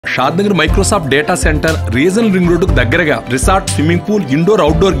Shadnagar Microsoft data centre regional ring రోడ్డుకు దగ్గరగా resort, swimming pool, indoor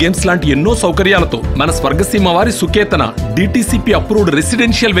outdoor games లాంటి ఎన్నో సౌకర్యాలతో మన స్వర్గసీమ వారి Suketana DTCP approved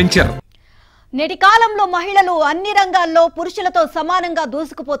residential venture. నేటి కాలంలో మహిళలు అన్ని రంగాల్లో పురుషులతో సమానంగా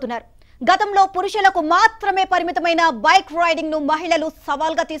దూసుకుపోతున్నారు. గతంలో పురుషులకు మాత్రమే పరిమితమైన బైక్ రైడింగ్ ను మహిళలు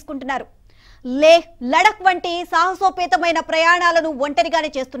సవాల్గా తీసుకుంటున్నారు. లేహ్, లడక్ వంటి సాహసోపేతమైన ప్రయాణాలను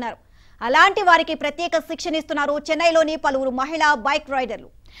ఒంటరిగానే చేస్తున్నారు. అలాంటి వారికి ప్రత్యేక శిక్షణ ఇస్తున్నారు చెన్నైలోని పలువురు మహిళా బైక్ రైడర్లు.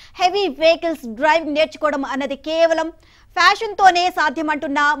 హెవీ వెహికల్స్ డ్రైవింగ్ నేర్చుకోవడం అన్నది కేవలం ఫ్యాషన్ తోనే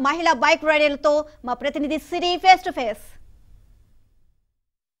సాధ్యమంటున్న మహిళా బైక్ రైడర్లతో మా ప్రతినిధి సిరి ఫేస్ టు ఫేస్.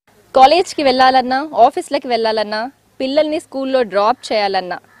 కాలేజ్కి వెళ్ళాలన్నా, ఆఫీస్లకి వెళ్ళాలన్నా, పిల్లల్ని స్కూల్లో డ్రాప్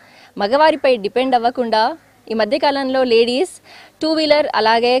చేయాలన్నా మగవారిపై డిపెండ్ అవ్వకుండా ఈ మధ్యకాలంలో లేడీస్ 2-వీలర్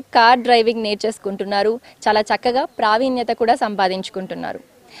అలాగే కార్ డ్రైవింగ్ నేర్చేసుకుంటున్నారు. చాలా చక్కగా ప్రావీణ్యత కూడా సంపాదించుకుంటున్నారు.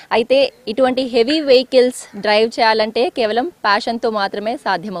 అయితే ఇటువంటి హెవీ వెహికల్స్ డ్రైవ్ చేయాలంటే కేవలం ప్యాషన్తో మాత్రమే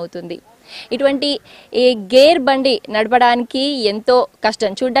సాధ్యమవుతుంది. ఇటువంటి ఈ గేర్ బండి నడపడానికి ఎంతో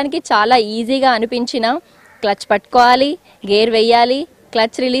కష్టం. చూడడానికి చాలా ఈజీగా అనిపించిన క్లచ్ పట్టుకోవాలి, గేర్ వేయాలి,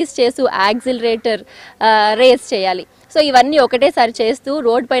 క్లచ్ రిలీజ్ చేస్తూ యాక్సిలరేటర్ రేస్ చేయాలి. సో ఇవన్నీ ఒకటేసారి చేస్తూ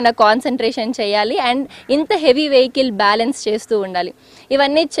రోడ్ పైన కాన్సన్ట్రేషన్ చేయాలి అండ్ ఇంత హెవీ వెహికల్ బ్యాలెన్స్ చేస్తూ ఉండాలి.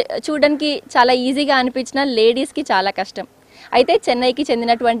 ఇవన్నీ చూడడానికి చాలా ఈజీగా అనిపించిన లేడీస్కి చాలా కష్టం. అయితే చెన్నైకి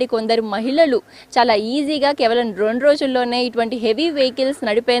చెందినటువంటి కొందరు మహిళలు చాలా ఈజీగా కేవలం 2 రోజుల్లోనే ఇటువంటి హెవీ వెహికల్స్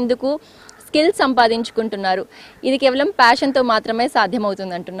నడిపేందుకు స్కిల్స్ సంపాదించుకుంటున్నారు. ఇది కేవలం ప్యాషన్తో మాత్రమే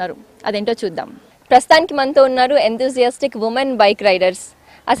సాధ్యమవుతుంది అంటున్నారు. అదేంటో చూద్దాం. ప్రస్తుతానికి మనతో ఉన్నారు ఎంతూజియాస్టిక్ ఉమెన్ బైక్ రైడర్స్.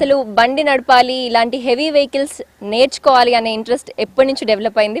 అసలు బండి నడపాలి, ఇలాంటి హెవీ వెహికల్స్ నేర్చుకోవాలి అనే ఇంట్రెస్ట్ ఎప్పటి నుంచి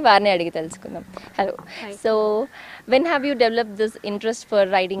డెవలప్ అయింది వారిని అడిగి తెలుసుకుందాం. Hello, so when have you develop this interest for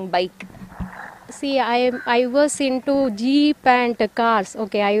riding bike? See, I was into jeep and cars.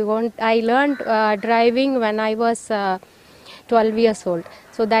 Okay, I learned driving when I was 12 years old.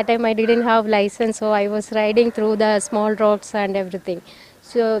 So that time I didn't have license, so I was riding through the small roads and everything.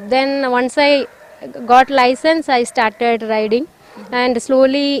 So then once I got license, I started riding, and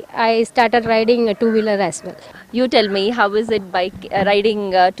slowly I started riding a 2-wheeler as well. You tell me, how is it bike riding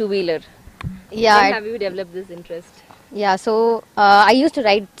 2-wheeler? Yeah. When have you developed this interest? Yeah, so I used to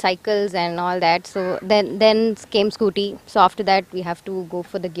ride cycles and all that. So then came scooty. So after that, we have to go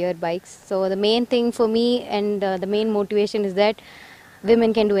for the gear bikes. So the main thing for me and the main motivation is that women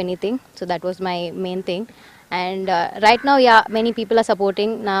can do anything. So that was my main thing. And right now, yeah, many people are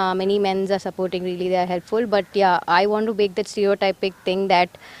supporting. Many men are supporting. Really, they are helpful. But yeah, I want to break that stereotypic thing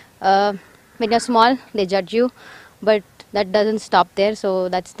that when you're small, they judge you. But that doesn't stop there. So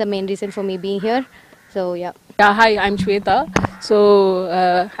that's the main reason for me being here. So yeah. Yeah, hi, I'm Shweta. So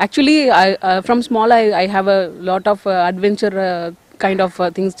actually, from small I have a lot of adventure kind of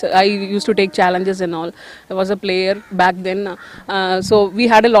things. I used to take challenges and all. I was a player back then. So we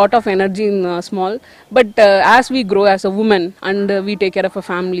had a lot of energy in small. But as we grow as a woman and we take care of a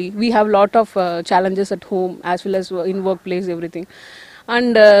family, we have a lot of challenges at home as well as in workplace, everything.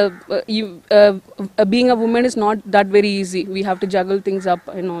 And being a woman is not that very easy. We have to juggle things up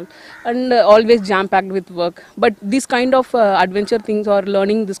and all, and always jam packed with work. But this kind of adventure things or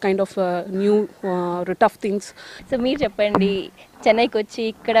learning this kind of new tough things. So మీరు చెప్పండి, చెన్నైకి వచ్చి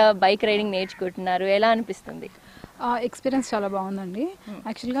ఇక్కడ bike riding నేర్చుకుంటున్నారు, ఎలా అనిపిస్తుంది? Experience చాలా బాగుందండి.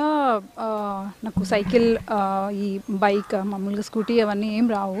 యాక్చువల్గా నాకు సైకిల్, ఈ బైక్, మామూలుగా స్కూటీ అవన్నీ ఏం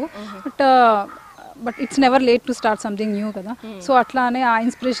రావు. But it's never late to start something new కదా. సో అట్లానే ఆ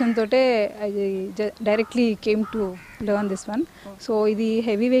ఇన్స్పిరేషన్ తోటే directly came to learn this one. So ఇది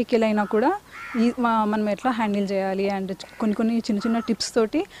హెవీ వెహికల్ అయినా కూడా మనం ఎట్లా హ్యాండిల్ చేయాలి అండ్ కొన్ని చిన్న చిన్న టిప్స్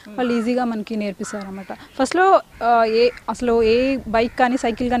తోటి వాళ్ళు ఈజీగా మనకి నేర్పిస్తారు అన్నమాట. ఫస్ట్లో అసలు ఏ బైక్ కానీ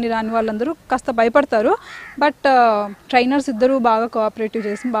సైకిల్ కానీ రాని వాళ్ళందరూ కాస్త భయపడతారు. బట్ ట్రైనర్స్ ఇద్దరు బాగా కోఆపరేటివ్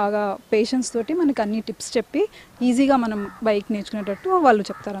చేసి బాగా పేషెన్స్ తోటి మనకి అన్ని టిప్స్ చెప్పి ఈజీగా మనం బైక్ నేర్చుకునేటట్టు వాళ్ళు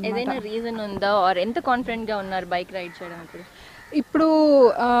చెప్తారు అన్నమాట. ఏదైనా రీజన్ ఉందా ఆర్ ఎంత కాన్ఫిడెంట్గా ఉన్నారు బైక్ రైడ్ చేయడానికి? ఇప్పుడు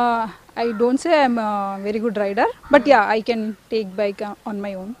I don't say I'm very good rider, but yeah I can take bike on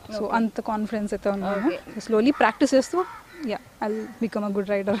my own. So అంత కాన్ఫిడెన్స్ అయితే ఉన్నాను. స్లోలీ ప్రాక్టీస్ చేస్తూ yeah I will become a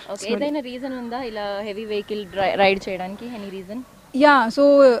good rider. ఏదైనా రీజన్ ఉందా ఇలా హెవీ వెహికల్ రైడ్ చేయడానికి? Any reason? Yeah, so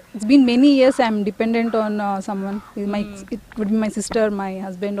it's been many years I'm dependent on someone. It would be my sister, my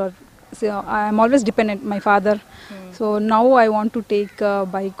husband, or so I'm always dependent, my father. So now I want to take a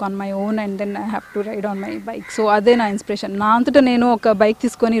bike on my own and then I have to ride on my bike. So అదే నా inspiration. నా అంతటా నేను ఒక bike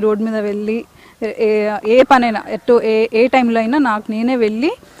తీసుకొని road మీద వెళ్ళి ఏ పనైనా ఏ టైంలో అయినా నాకు నేనే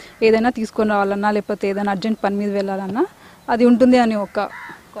వెళ్ళి ఏదైనా తీసుకొని రావాలన్నా లేకపోతే ఏదైనా అర్జెంట్ పని మీద వెళ్ళాలన్నా అది ఉంటుంది అని ఒక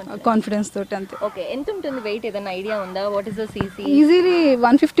కాన్ఫిడెన్స్ తోటి అంతే. ఓకే, ఎంత ఉంటుంది వెయిట్? ఏదైనా ఐడియా ఉందా? What is the CC? Easily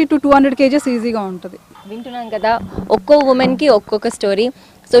 150 to 200 kgs ఈజీగా ఉంటుంది. వింటున్నాం కదా, ఒక్కో ఉమెన్కి ఒక్కొక్క స్టోరీ.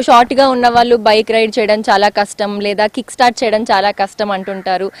 సో షార్ట్గా ఉన్న వాళ్ళు బైక్ రైడ్ చేయడం చాలా కష్టం లేదా కిక్ స్టార్ట్ చేయడం చాలా కష్టం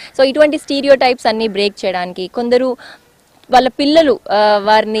అంటుంటారు. సో ఇటువంటి స్టీరియో టైప్స్ అన్ని బ్రేక్ చేయడానికి కొందరు వాళ్ళ పిల్లలు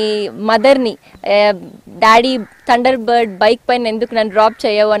వారిని మదర్ని డాడీ థండర్ బర్డ్ బైక్ పైన ఎందుకు నన్ను డ్రాప్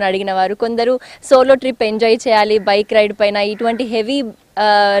చేయవు అని అడిగిన వారు, కొందరు సోలో ట్రిప్ ఎంజాయ్ చేయాలి బైక్ రైడ్ పైన, ఇటువంటి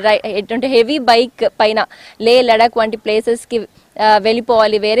హెవీ బైక్ పైన లడాక్ వంటి ప్లేసెస్కి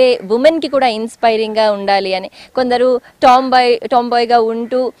వెళ్ళిపోవాలి, వేరే ఉమెన్కి కూడా ఇన్స్పైరింగ్గా ఉండాలి అని కొందరు టాంబాయ్గా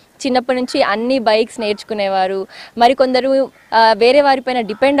ఉంటూ చిన్నప్పటి నుంచి అన్ని బైక్స్ నేర్చుకునేవారు. మరి కొందరు వేరే వారిపైన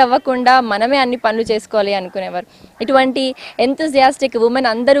డిపెండ్ అవ్వకుండా మనమే అన్ని పనులు చేసుకోవాలి అనుకునేవారు. ఇటువంటి ఎంతూజియాస్టిక్ ఉమెన్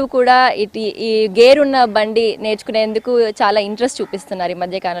అందరూ కూడా ఈ గేర్ ఉన్న బండి నేర్చుకునేందుకు చాలా ఇంట్రెస్ట్ చూపిస్తున్నారు ఈ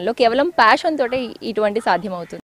మధ్యకాలంలో. కేవలం ప్యాషన్ తోటే ఇటువంటి సాధ్యమవుతుంది.